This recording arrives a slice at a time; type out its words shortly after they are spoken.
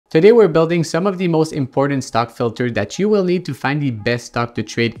Today we're building some of the most important stock filters that you will need to find the best stock to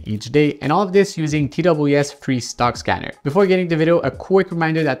trade each day, and all of this using TWS free stock scanner. Before getting the video, a quick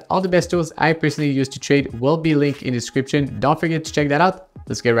reminder that all the best tools I personally use to trade will be linked in the description. Don't forget to check that out.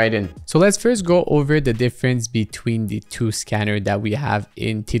 Let's get right in. So let's first go over the difference between the two scanners that we have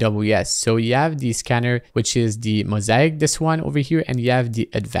in TWS. So you have the scanner, which is the Mosaic, this one over here, and you have the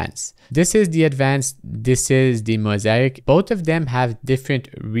Advanced. This is the Advanced, this is the Mosaic. Both of them have different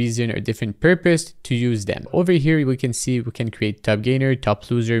reason or different purpose to use them. Over here, we can see we can create top gainer, top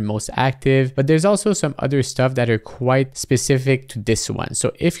loser, most active, but there's also some other stuff that are quite specific to this one.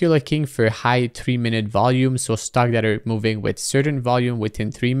 So if you're looking for high 3-minute volume, so stock that are moving with certain volume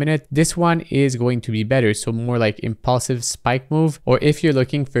within 3 minutes, this one is going to be better. So more like impulsive spike move, or if you're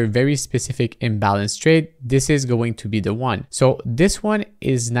looking for very specific imbalance trade, this is going to be the one. So this one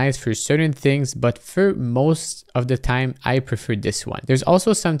is nice for certain things, but for most of the time, I prefer this one. There's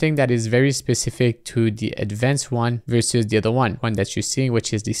also something that is very specific to the advanced one versus the other one that you're seeing,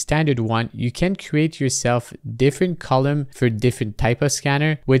 which is the standard one. You can create yourself different column for different type of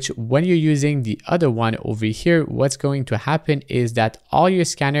scanner, which when you're using the other one over here, what's going to happen is that all your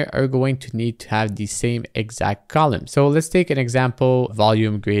scanner are going to need to have the same exact column. So let's take an example,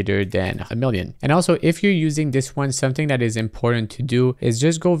 volume greater than 1 million. And also if you're using this one, something that is important to do is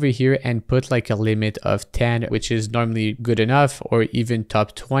just go over here and put like a limit of 10, which is normally good enough, or even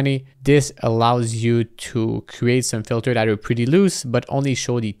top 20. This allows you to create some filter that are pretty loose, but only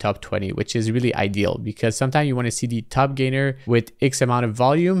show the top 20, which is really ideal because sometimes you want to see the top gainer with X amount of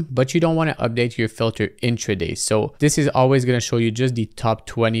volume, but you don't want to update your filter intraday. So this is always going to show you just the top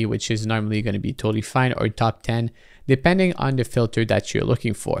 20, which is normally going to be totally fine, or top 10, depending on the filter that you're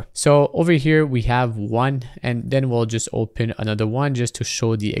looking for. So over here we have one, and then we'll just open another one just to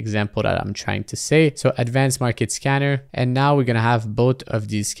show the example that I'm trying to say. So advanced market scanner, and now we're gonna have both of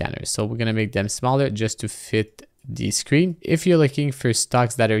these scanners. So we're gonna make them smaller just to fit the screen. If you're looking for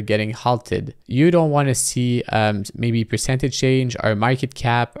stocks that are getting halted, you don't want to see maybe percentage change or market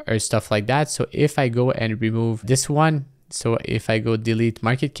cap or stuff like that. So if I go and remove this one, so if I go delete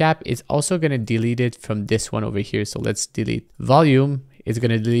market cap, it's also going to delete it from this one over here. So let's delete volume. It's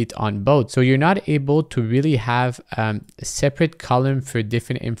going to delete on both. So you're not able to really have a separate column for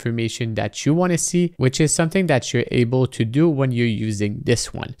different information that you want to see, which is something that you're able to do when you're using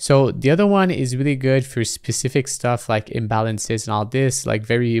this one. So the other one is really good for specific stuff like imbalances and all this, like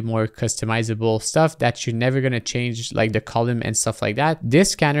very more customizable stuff that you're never going to change, like the column and stuff like that.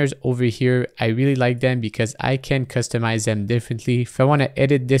 These scanners over here, I really like them because I can customize them differently. If I want to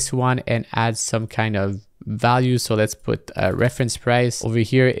edit this one and add some kind of value, so let's put a reference price over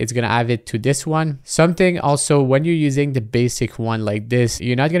here, it's gonna add it to this one. Something also, when you're using the basic one like this,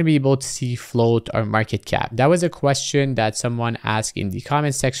 you're not gonna be able to see float or market cap. That was a question that someone asked in the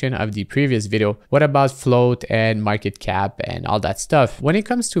comment section of the previous video. What about float and market cap and all that stuff? When it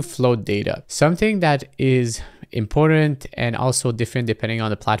comes to float data, something that is important and also different depending on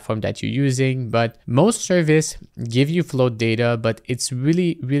the platform that you're using, but most service give you float data, but it's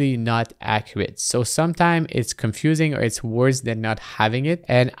really not accurate. So sometimes it's confusing, or it's worse than not having it.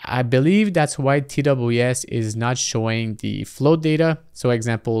 And I believe that's why TWS is not showing the float data. So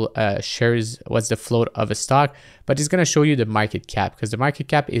example, shares, what's the float of a stock, but it's going to show you the market cap because the market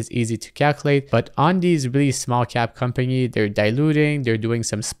cap is easy to calculate. But on these really small cap company, they're diluting, they're doing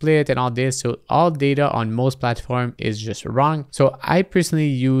some split and all this. So all data on most platform is just wrong. So I personally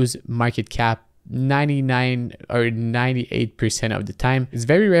use market cap 99 or 98% of the time. It's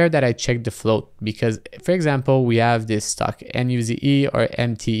very rare that I check the float because, for example, we have this stock NUZE or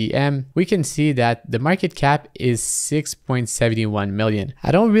MTEM. We can see that the market cap is 6.71 million.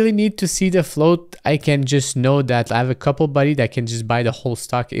 I don't really need to see the float. I can just know that I have a couple buddy that can just buy the whole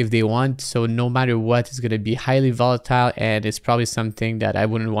stock if they want. So no matter what, it's going to be highly volatile, and it's probably something that I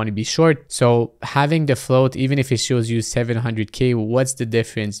wouldn't want to be short. So having the float, even if it shows you 700K, what's the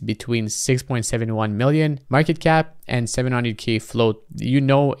difference between 6.71 million market cap and 700K float? You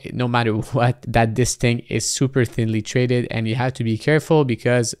know, no matter what, that this thing is super thinly traded, and you have to be careful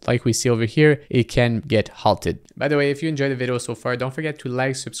because like we see over here, it can get halted. By the way, if you enjoyed the video so far, don't forget to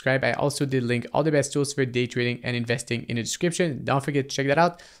like, subscribe. I also did link all the best tools for day trading and investing in the description. Don't forget to check that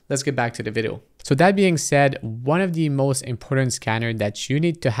out. Let's get back to the video. So that being said, one of the most important scanner that you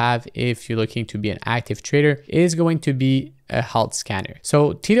need to have if you're looking to be an active trader is going to be a halt scanner.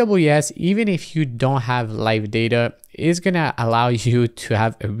 So TWS, even if you don't have live data, is gonna allow you to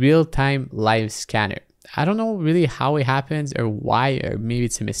have a real-time live scanner. I don't know really how it happens or why, or maybe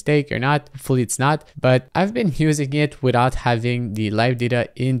it's a mistake or not. Hopefully it's not, but I've been using it without having the live data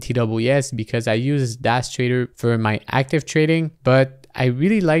in TWS because I use Dash Trader for my active trading, but I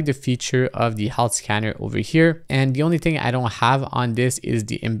really like the feature of the halt scanner over here. And the only thing I don't have on this is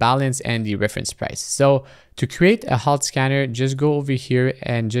the imbalance and the reference price. So to create a halt scanner, just go over here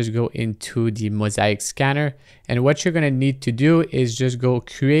and just go into the mosaic scanner. And what you're going to need to do is just go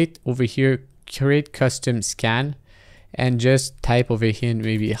create over here, create custom scan, and just type over here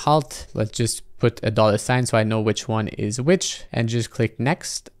maybe halt. Let's just put a $sign so I know which one is which, and just click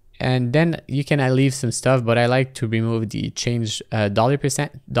next. And then you can leave some stuff, but I like to remove the change dollar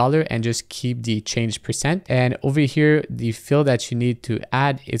and just keep the change percent. And over here, the field that you need to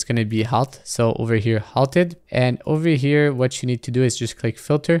add is going to be halt. So over here, halted. And over here, what you need to do is just click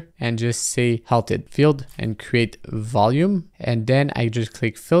filter and just say halted field and create volume. And then I just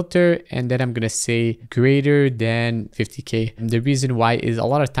click filter, and then I'm going to say greater than 50K. And the reason why is a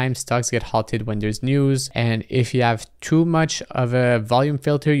lot of times stocks get halted when there's news. And if you have too much of a volume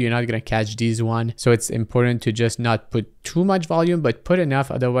filter, you're not going to catch these one. So it's important to just not put too much volume, but put enough.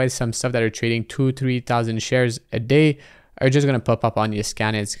 Otherwise, some stuff that are trading 2,000-3,000 shares a day are just going to pop up on your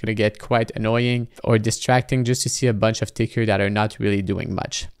scan. It's going to get quite annoying or distracting just to see a bunch of ticker that are not really doing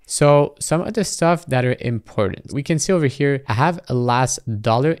much. So some of the stuff that are important, we can see over here, I have a last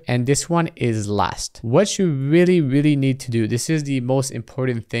dollar and this one is last. What you really need to do, this is the most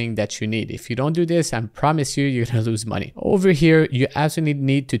important thing that you need. If you don't do this, I promise you, you're going to lose money. Over here, you absolutely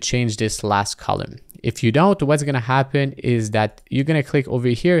need to change this last column. If you don't, what's going to happen is that you're going to click over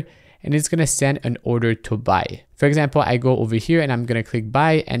here and it's going to send an order to buy. For example, I go over here and I'm going to click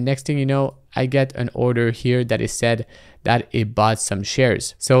buy, and next thing you know, I get an order here that is said that it bought some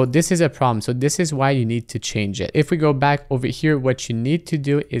shares. So this is a problem. So this is why you need to change it. If we go back over here, what you need to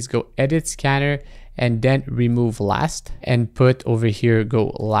do is go edit scanner and then remove last and put over here,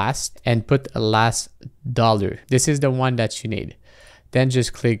 go last and put a last dollar. This is the one that you need. Then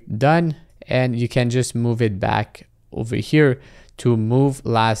just click done and you can just move it back over here to move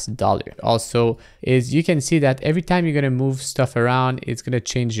last dollar. Also is you can see that every time you're going to move stuff around, it's going to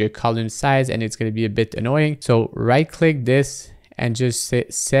change your column size and it's going to be a bit annoying. So right click this and just say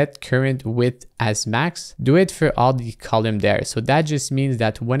set current width as max. Do it for all the column there. So that just means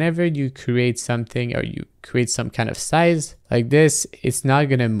that whenever you create something or you create some kind of size like this, it's not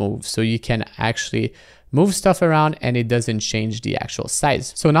going to move. So you can actually move stuff around and it doesn't change the actual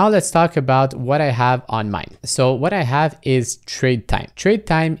size. So now let's talk about what I have on mine. So what I have is trade time. Trade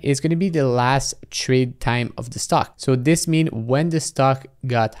time is going to be the last trade time of the stock. So this means when the stock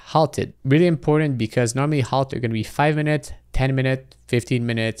got halted. Really important because normally halt are going to be 5 minutes, 10 minutes, 15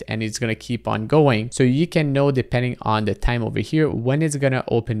 minutes, and it's going to keep on going. So you can know depending on the time over here when it's going to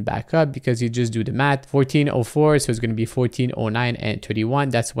open back up, because you just do the math. 1404, so it's going to be 1409 and 31.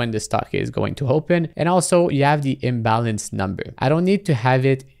 That's when the stock is going to open. And also you have the imbalance number. I don't need to have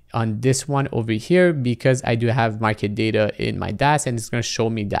it on this one over here because I do have market data in my DAS and it's going to show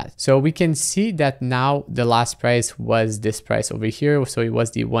me that. So we can see that now the last price was this price over here. So it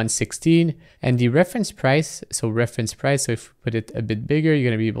was the 116 and the reference price. So reference price, so if we put it a bit bigger, you're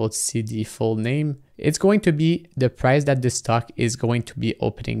going to be able to see the full name. It's going to be the price that the stock is going to be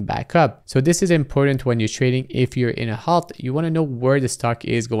opening back up. So this is important when you're trading. If you're in a halt, you want to know where the stock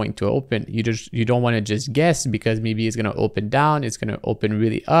is going to open. You don't want to just guess because maybe it's going to open down, it's going to open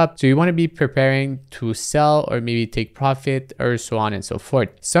really up. So you want to be preparing to sell or maybe take profit or so on and so forth.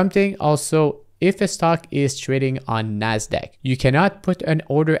 Something also, if a stock is trading on NASDAQ, you cannot put an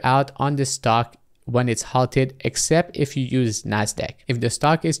order out on the stock when it's halted, except if you use NASDAQ. If the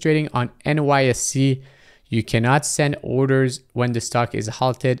stock is trading on NYSE, you cannot send orders when the stock is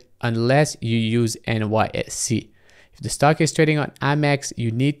halted unless you use NYSE. If the stock is trading on Amex, you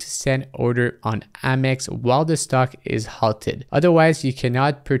need to send order on Amex while the stock is halted. Otherwise, you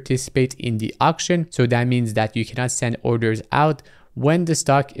cannot participate in the auction. So that means that you cannot send orders out when the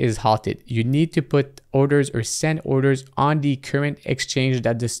stock is halted. You need to put orders or send orders on the current exchange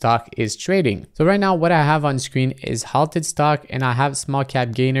that the stock is trading. So right now what I have on screen is halted stock, and I have small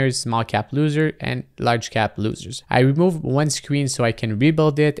cap gainers, small cap loser, and large cap losers. I removed one screen so I can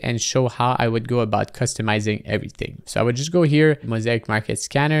rebuild it and show how I would go about customizing everything. So I would just go here, mosaic market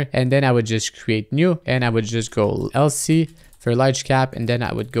scanner, and then I would just create new, and I would just go LC for large cap, and then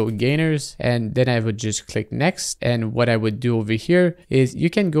I would go gainers, and then I would just click next. And what I would do over here is you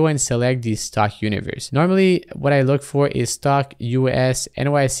can go and select the stock universe. Normally what I look for is stock US,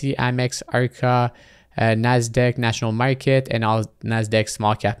 NYSE, Amex, ARCA, NASDAQ, national market, and all NASDAQ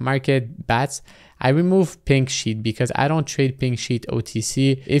small cap market, BATS. I remove pink sheet because I don't trade pink sheet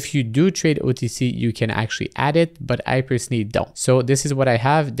OTC. If you do trade OTC, you can actually add it, but I personally don't. So this is what I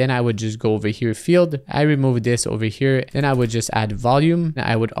have. Then I would just go over here, field. I remove this over here. Then I would just add volume.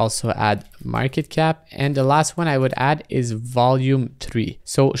 I would also add market cap. And the last one I would add is volume 3.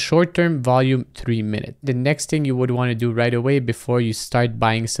 So short-term volume 3 minute. The next thing you would want to do right away before you start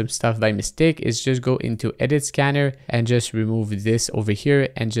buying some stuff by mistake is just go into edit scanner and just remove this over here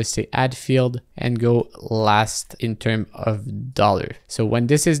and just say add field and go last in term of dollar. So when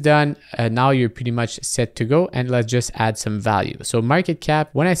this is done, now you're pretty much set to go, and let's just add some value. So market cap,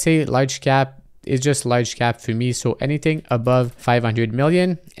 when I say large cap, it's just large cap for me, so anything above 500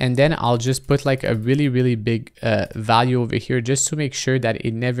 million. And then I'll just put like a really big value over here just to make sure that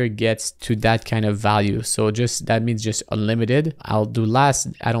it never gets to that kind of value. So just that means just unlimited. I'll do last,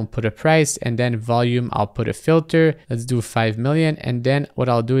 I don't put a price, and then volume, I'll put a filter. Let's do 5 million. And then what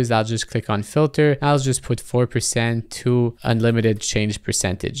I'll do is I'll just click on filter. I'll just put 4% to unlimited change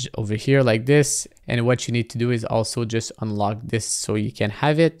percentage over here like this. And what you need to do is also just unlock this so you can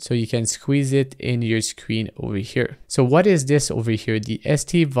have it, so you can squeeze it in your screen over here. So what is this over here? The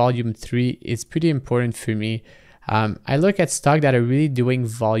ST volume 3 is pretty important for me. I look at stock that are really doing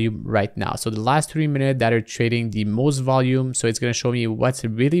volume right now. So the last 3 minutes that are trading the most volume. So it's going to show me what's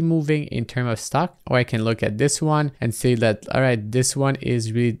really moving in terms of stock. Or I can look at this one and say that, all right, this one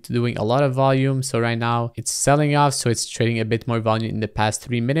is really doing a lot of volume. So right now it's selling off. So it's trading a bit more volume in the past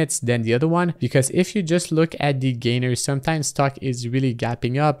 3 minutes than the other one. Because if you just look at the gainers, sometimes stock is really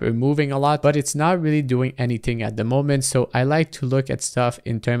gapping up or moving a lot, but it's not really doing anything at the moment. So I like to look at stuff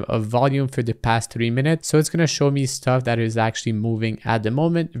in terms of volume for the past 3 minutes. So it's going to show me stuff that is actually moving at the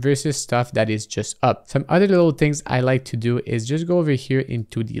moment versus stuff that is just up. Some other little things I like to do is just go over here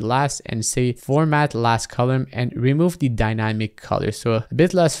into the last and say format last column and remove the dynamic color. So a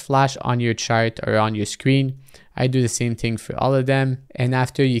bit less flash on your chart or on your screen. I do the same thing for all of them. And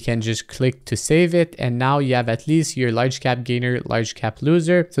after, you can just click to save it. And now you have at least your large cap gainer, large cap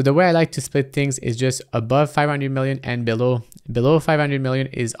loser. So the way I like to split things is just above 500 million and below. Below 500 million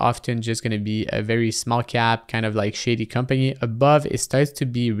is often just going to be a very small cap, kind of like shady company. Above, it starts to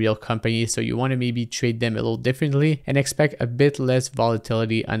be real company. So you want to maybe trade them a little differently and expect a bit less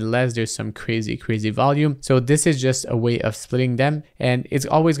volatility unless there's some crazy volume. So this is just a way of splitting them. And it's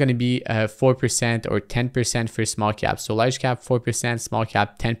always going to be 4% or 10% for small cap. So large cap 4%, small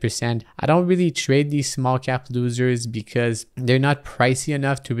cap 10%. I don't really trade these small cap losers because they're not pricey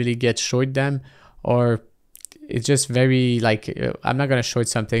enough to really get short them, or it's just very like, I'm not going to short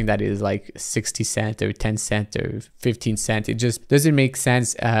something that is like 60 cents or 10 cents or 15 cents. It just doesn't make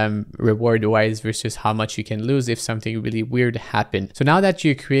sense reward wise versus how much you can lose if something really weird happened. So now that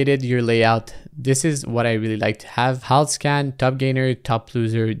you created your layout, this is what I really like to have. Halt scan, top gainer, top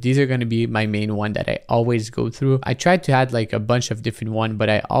loser. These are going to be my main one that I always go through. I tried to add like a bunch of different ones, but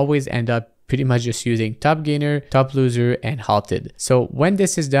I always end up pretty much just using top gainer, top loser, and halted. So when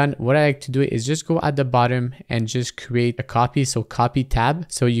this is done, what I like to do is just go at the bottom and just create a copy. So copy tab.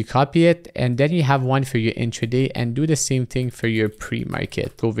 So you copy it, and then you have one for your intraday, and do the same thing for your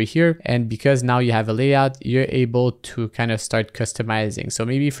pre-market. Go over here, and because now you have a layout, you're able to kind of start customizing. So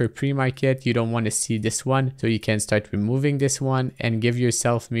maybe for pre-market, you don't want to see this one. So you can start removing this one and give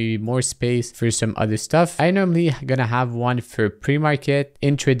yourself maybe more space for some other stuff. I normally gonna have one for pre-market,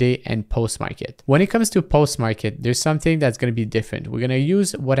 intraday, and post-market. When it comes to post-market, there's something that's going to be different. We're going to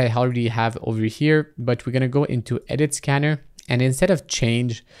use what I already have over here, but we're going to go into edit scanner, and instead of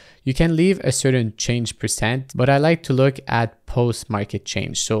change, you can leave a certain change percent, but I like to look at post-market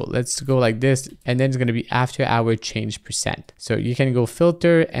change. So let's go like this, and then it's going to be after hour change percent. So you can go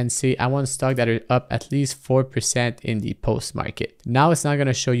filter and say, I want stock that are up at least 4% in the post-market. Now it's not going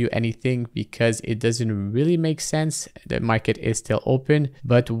to show you anything because it doesn't really make sense. The market is still open,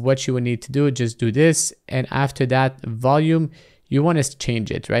 but what you will need to do, just do this. And after that, volume, you want to change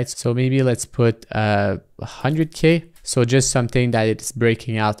it, right? So maybe let's put 100K. So just something that it's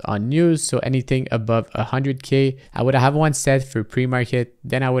breaking out on news. So anything above 100K, I would have one set for pre-market,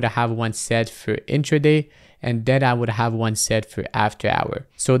 then I would have one set for intraday, and then I would have one set for after hour.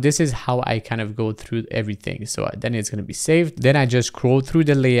 So this is how I kind of go through everything. So then it's going to be saved. Then I just scroll through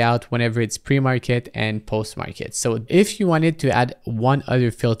the layout whenever it's pre-market and post-market. So if you wanted to add one other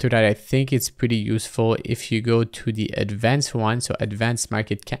filter that I think it's pretty useful, if you go to the advanced one, so advanced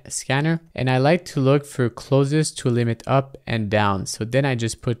market scanner, and I like to look for closest to limit up and down. So then I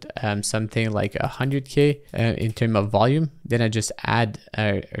just put something like 100K in terms of volume. then I just add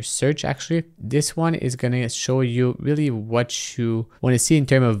a search. Actually, this one is going to show you really what you want to see in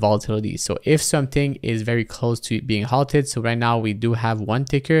terms of volatility. So if something is very close to being halted, so right now we do have one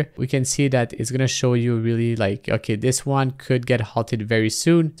ticker, we can see that it's going to show you really like, okay, this one could get halted very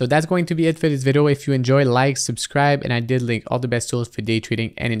soon. So that's going to be it for this video. If you enjoy, like, subscribe, and I did link all the best tools for day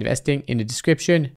trading and investing in the description.